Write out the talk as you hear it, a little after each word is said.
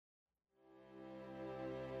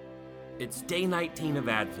It's day 19 of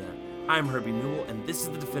Advent. I'm Herbie Newell, and this is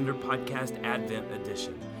the Defender Podcast Advent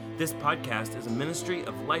Edition. This podcast is a ministry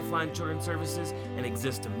of Lifeline Children's Services and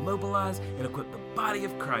exists to mobilize and equip the body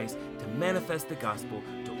of Christ to manifest the gospel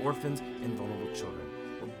to orphans and vulnerable children.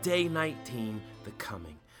 Well, day 19, the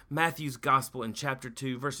coming. Matthew's Gospel in chapter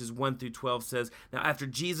 2, verses 1 through 12 says, Now after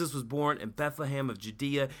Jesus was born in Bethlehem of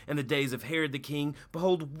Judea in the days of Herod the king,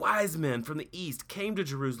 behold, wise men from the east came to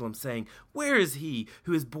Jerusalem, saying, Where is he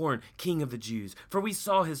who is born King of the Jews? For we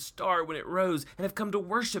saw his star when it rose and have come to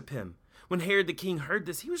worship him. When Herod the king heard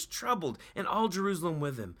this, he was troubled, and all Jerusalem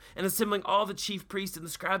with him. And assembling all the chief priests and the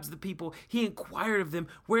scribes of the people, he inquired of them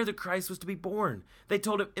where the Christ was to be born. They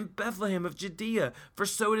told him, In Bethlehem of Judea, for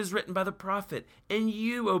so it is written by the prophet, And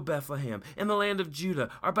you, O Bethlehem, in the land of Judah,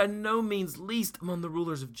 are by no means least among the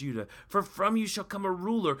rulers of Judah, for from you shall come a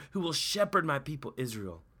ruler who will shepherd my people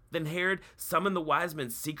Israel. Then Herod summoned the wise men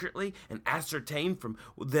secretly and ascertained from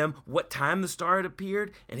them what time the star had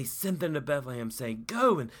appeared, and he sent them to Bethlehem, saying,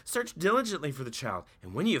 Go and search diligently for the child,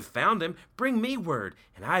 and when you have found him, bring me word,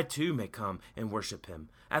 and I too may come and worship him.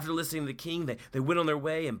 After listening to the king, they went on their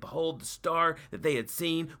way, and behold, the star that they had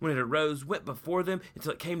seen when it arose went before them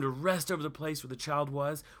until it came to rest over the place where the child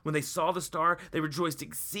was. When they saw the star, they rejoiced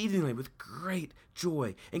exceedingly with great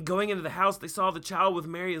joy. And going into the house, they saw the child with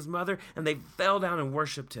Mary his mother, and they fell down and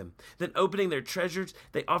worshipped him. Then opening their treasures,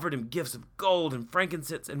 they offered him gifts of gold and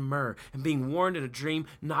frankincense and myrrh. And being warned in a dream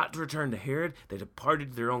not to return to Herod, they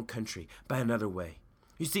departed to their own country by another way.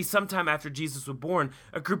 You see, sometime after Jesus was born,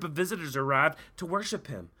 a group of visitors arrived to worship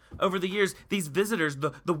him. Over the years, these visitors,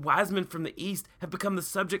 the wise men from the east, have become the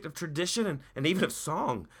subject of tradition and even of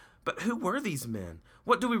song. But who were these men?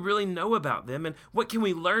 What do we really know about them, and what can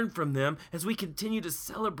we learn from them as we continue to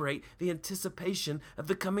celebrate the anticipation of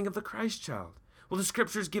the coming of the Christ child? Well, the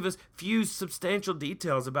scriptures give us few substantial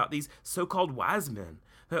details about these so-called wise men.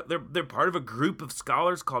 They're part of a group of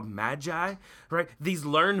scholars called Magi, right? These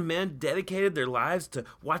learned men dedicated their lives to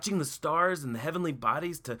watching the stars and the heavenly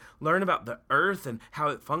bodies to learn about the earth and how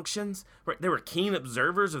it functions, right? They were keen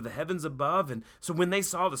observers of the heavens above, and so when they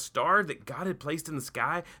saw the star that God had placed in the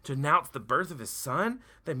sky to announce the birth of his son,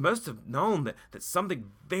 they must have known that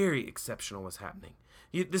something very exceptional was happening.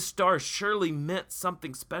 This star surely meant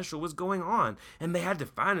something special was going on, and they had to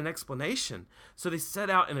find an explanation. So they set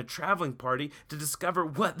out in a traveling party to discover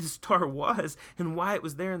what the star was and why it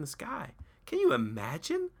was there in the sky. Can you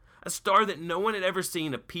imagine? A star that no one had ever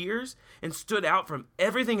seen appears and stood out from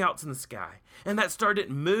everything else in the sky, and that star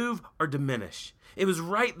didn't move or diminish. It was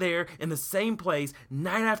right there in the same place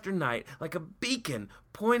night after night, like a beacon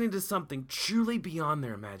pointing to something truly beyond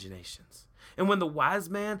their imaginations. And when the wise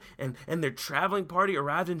man and their traveling party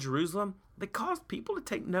arrived in Jerusalem, they caused people to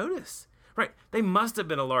take notice. Right? They must have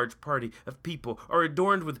been a large party of people or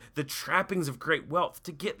adorned with the trappings of great wealth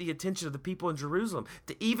to get the attention of the people in Jerusalem,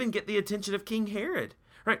 to even get the attention of King Herod.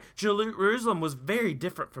 Right? Jerusalem was very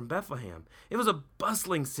different from Bethlehem. It was a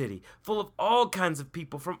bustling city full of all kinds of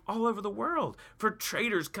people from all over the world, for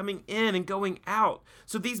traders coming in and going out.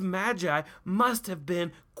 So these magi must have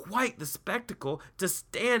been quite the spectacle to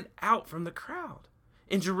stand out from the crowd.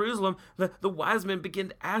 In Jerusalem, the wise men began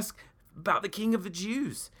to ask about the King of the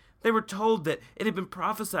Jews. They were told that it had been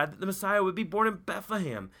prophesied that the Messiah would be born in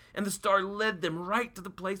Bethlehem, and the star led them right to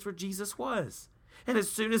the place where Jesus was. And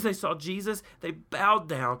as soon as they saw Jesus, they bowed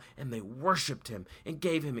down and they worshiped him and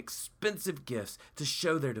gave him expensive gifts to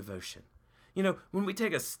show their devotion. You know, when we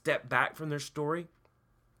take a step back from their story,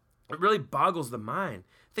 it really boggles the mind.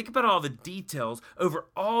 Think about all the details over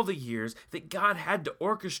all the years that God had to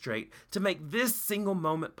orchestrate to make this single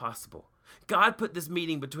moment possible. God put this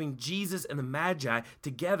meeting between Jesus and the Magi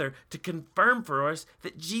together to confirm for us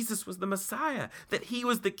that Jesus was the Messiah, that he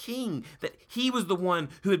was the king, that he was the one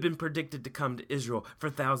who had been predicted to come to Israel for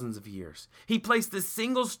thousands of years. He placed this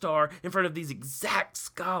single star in front of these exact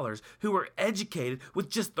scholars who were educated with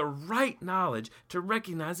just the right knowledge to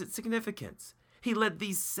recognize its significance. He led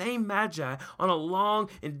these same magi on a long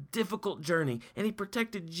and difficult journey, and he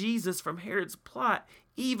protected Jesus from Herod's plot,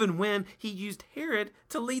 even when he used Herod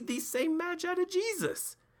to lead these same magi to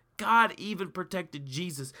Jesus. God even protected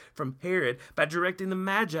Jesus from Herod by directing the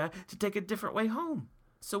magi to take a different way home.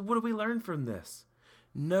 So what do we learn from this?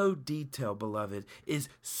 No detail, beloved, is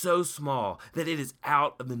so small that it is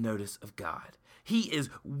out of the notice of God. He is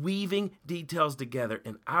weaving details together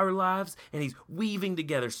in our lives, and he's weaving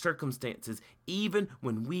together circumstances even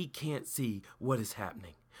when we can't see what is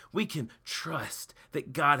happening. We can trust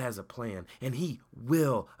that God has a plan, and he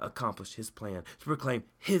will accomplish his plan to proclaim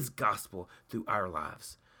his gospel through our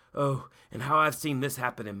lives. Oh, and how I've seen this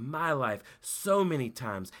happen in my life so many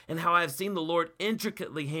times, and how I've seen the Lord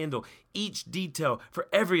intricately handle each detail for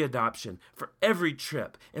every adoption, for every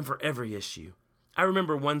trip, and for every issue. I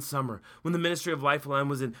remember one summer when the ministry of Lifeline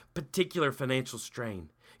was in particular financial strain.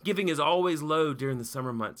 Giving is always low during the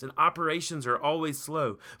summer months, and operations are always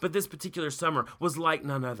slow, but this particular summer was like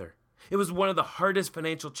none other. It was one of the hardest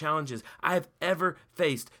financial challenges I have ever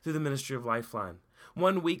faced through the ministry of Lifeline.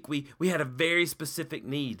 One week we had a very specific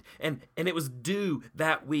need, and it was due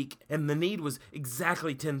that week, and the need was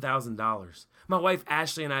exactly $10,000. My wife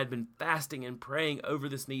Ashley and I had been fasting and praying over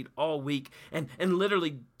this need all week, and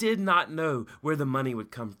literally did not know where the money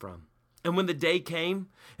would come from. And when the day came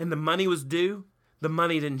and the money was due, the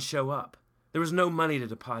money didn't show up. There was no money to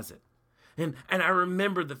deposit. And I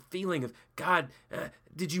remember the feeling of, God,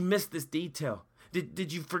 did you miss this detail?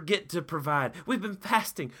 Did you forget to provide? We've been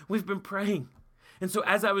fasting. We've been praying. And so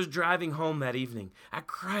as I was driving home that evening, I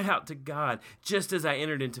cried out to God just as I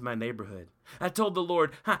entered into my neighborhood. I told the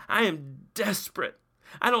Lord, I am desperate.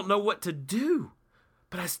 I don't know what to do,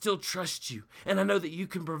 but I still trust you, and I know that you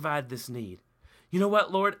can provide this need. You know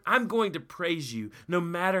what, Lord? I'm going to praise you no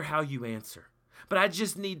matter how you answer. But I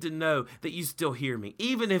just need to know that you still hear me.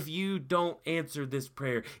 Even if you don't answer this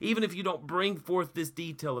prayer, even if you don't bring forth this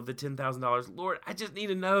detail of the $10,000, Lord, I just need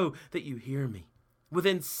to know that you hear me.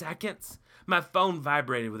 Within seconds, my phone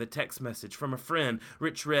vibrated with a text message from a friend,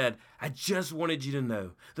 Rich Red. I just wanted you to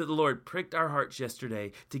know that the Lord pricked our hearts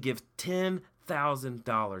yesterday to give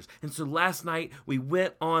 $10,000. And so last night, we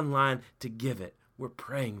went online to give it. We're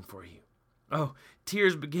praying for you. Oh,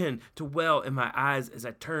 tears began to well in my eyes as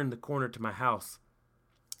I turned the corner to my house.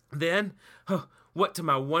 Then, what to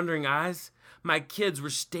my wondering eyes? My kids were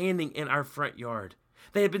standing in our front yard.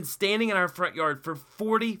 They had been standing in our front yard for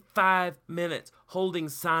 45 minutes, holding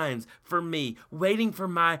signs for me, waiting for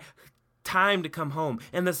my time to come home.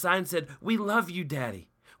 And the sign said, "We love you, Daddy.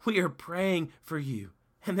 We are praying for you."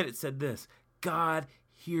 And then it said this, "God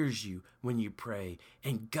hears you when you pray,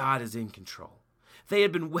 and God is in control." They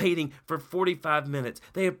had been waiting for 45 minutes.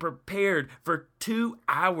 They had prepared for 2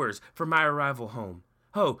 hours for my arrival home.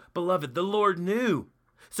 Oh, beloved, the Lord knew.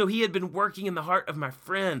 So he had been working in the heart of my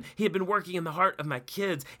friend. He had been working in the heart of my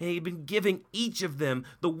kids, and he had been giving each of them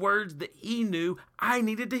the words that he knew I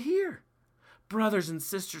needed to hear. Brothers and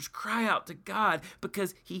sisters, cry out to God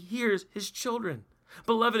because he hears his children.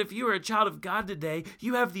 Beloved, if you are a child of God today,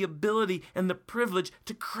 you have the ability and the privilege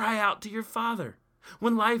to cry out to your Father.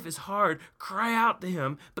 When life is hard, cry out to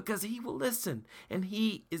him because he will listen, and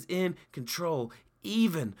he is in control,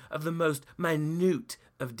 even of the most minute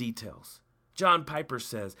of details. John Piper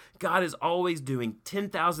says, God is always doing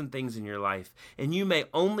 10,000 things in your life, and you may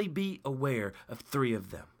only be aware of 3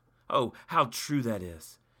 of them. Oh, how true that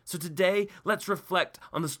is. So today, let's reflect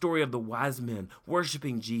on the story of the wise men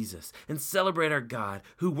worshiping Jesus and celebrate our God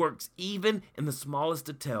who works even in the smallest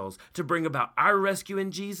details to bring about our rescue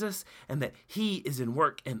in Jesus, and that he is in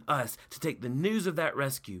work in us to take the news of that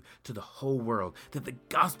rescue to the whole world, that the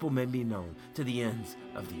gospel may be known to the ends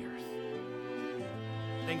of the earth.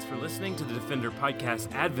 Thanks for listening to the Defender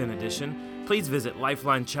Podcast Advent Edition. Please visit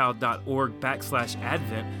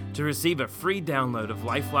lifelinechild.org/Advent to receive a free download of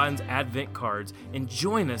Lifeline's Advent cards and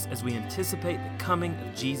join us as we anticipate the coming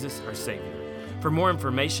of Jesus our Savior. For more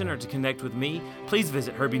information or to connect with me, please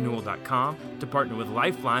visit herbienewell.com. To partner with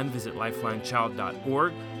Lifeline, visit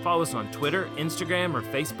lifelinechild.org. Follow us on Twitter, Instagram, or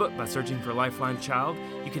Facebook by searching for Lifeline Child.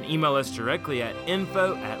 You can email us directly at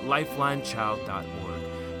info@lifelinechild.org.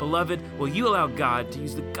 Beloved, will you allow God to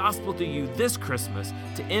use the gospel through you this Christmas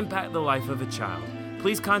to impact the life of a child?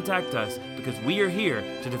 Please contact us because we are here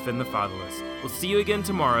to defend the fatherless. We'll see you again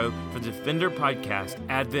tomorrow for the Defender Podcast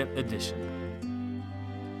Advent Edition.